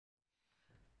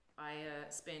I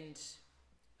spend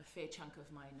a fair chunk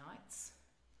of my nights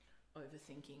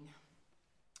overthinking.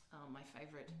 My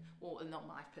favourite, or not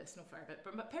my personal favourite,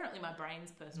 but apparently my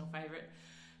brain's personal favourite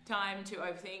time to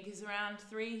overthink is around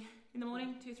 3 in the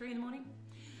morning, 2, 3 in the morning.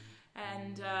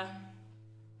 And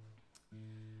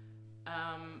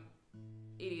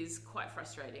it is quite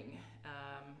frustrating.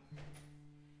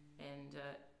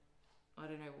 I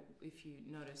don't know if you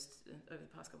noticed over the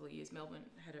past couple of years, Melbourne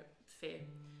had a fair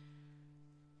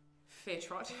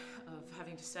trot of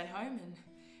having to stay home, and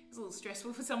it was a little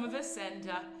stressful for some of us, and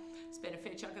spent a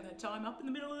fair chunk of that time up in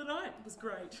the middle of the night. It was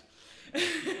great.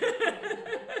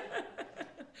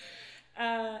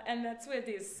 And that's where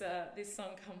this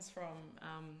song comes from.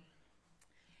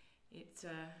 If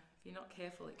you're not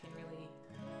careful, it can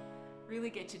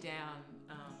really get you down.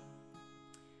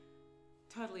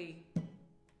 Totally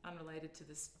unrelated to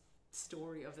the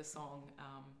story of the song.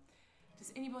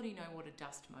 Does anybody know what a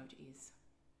dust mote is?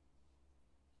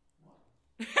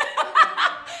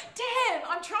 Damn,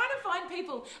 I'm trying to find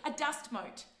people a dust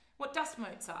mote. What dust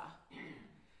motes are?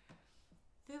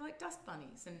 They're like dust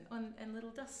bunnies and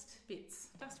little dust bits,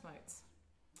 dust motes.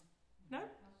 No?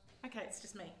 Okay, it's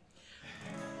just me.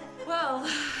 Well,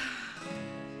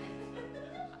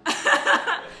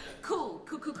 cool.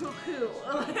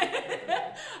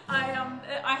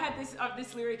 I had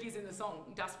this lyric is in the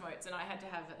song, dust motes, and I had to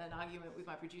have an argument with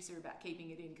my producer about keeping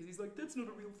it in because he's like, that's not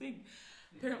a real thing.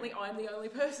 Apparently I'm the only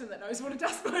person that knows what a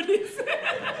dust mote is.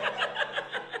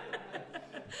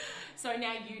 So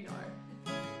now you know.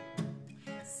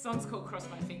 This song's called Cross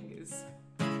My Fingers.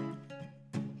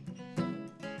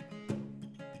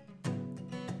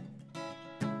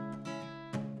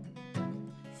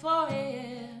 "4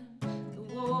 a.m. the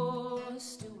war's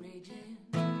still raging.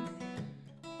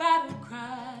 Battle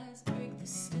cries break the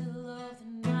still of the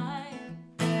night.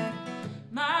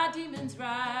 My demons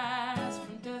rise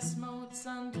from dust motes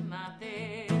under my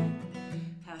bed.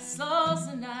 How slow's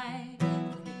the night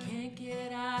when you can't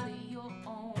get out of your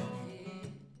own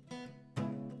head.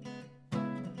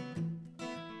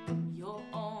 Your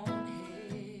own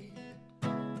head.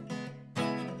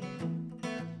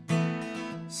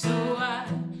 So I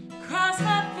cross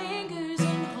my fingers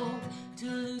and hope to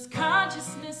lose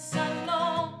consciousness. I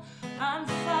know I'm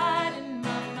fighting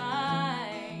my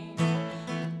mind.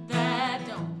 That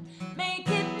don't make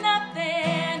it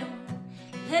nothing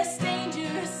less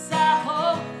dangerous. I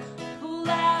hope pull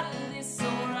out of this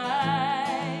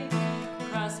alright.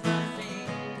 Cross my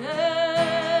fingers.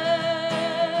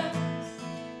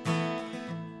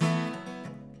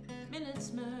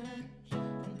 Minutes merge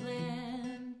and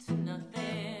blend to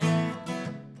nothing.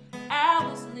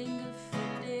 Hours linger for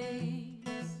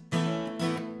days.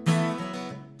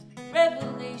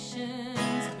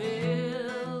 Revelations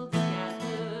build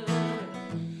together,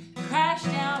 crash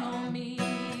down on me,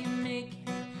 making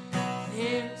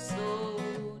their slow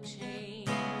change.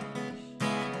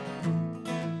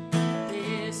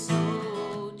 Their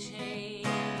slow change.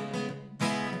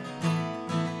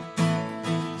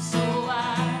 So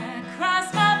I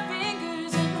cross my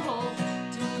fingers and hope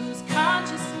to lose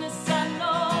consciousness. I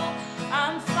know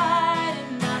I'm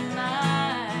fighting my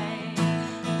mind,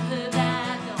 but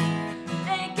that don't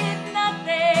make it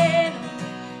nothing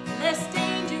less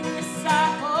dangerous. I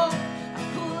hope I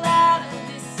pull out of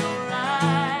this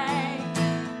alright.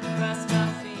 Cross my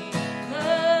fingers.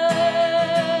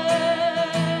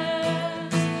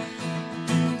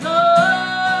 And oh,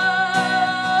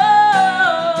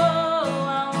 I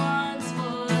once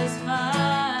was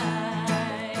fine.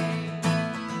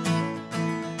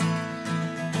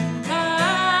 And I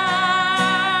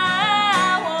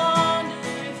wonder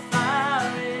if I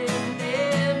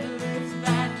remember if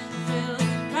that felt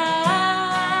right.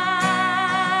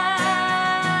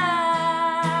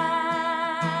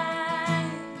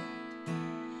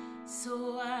 So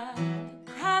I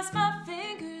cross my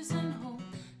fingers and hope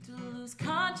to lose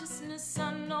consciousness.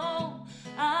 I know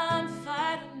I'm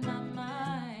fighting my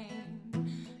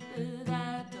mind, but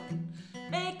I don't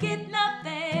make it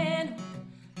nothing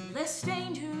less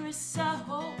dangerous. I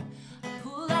hope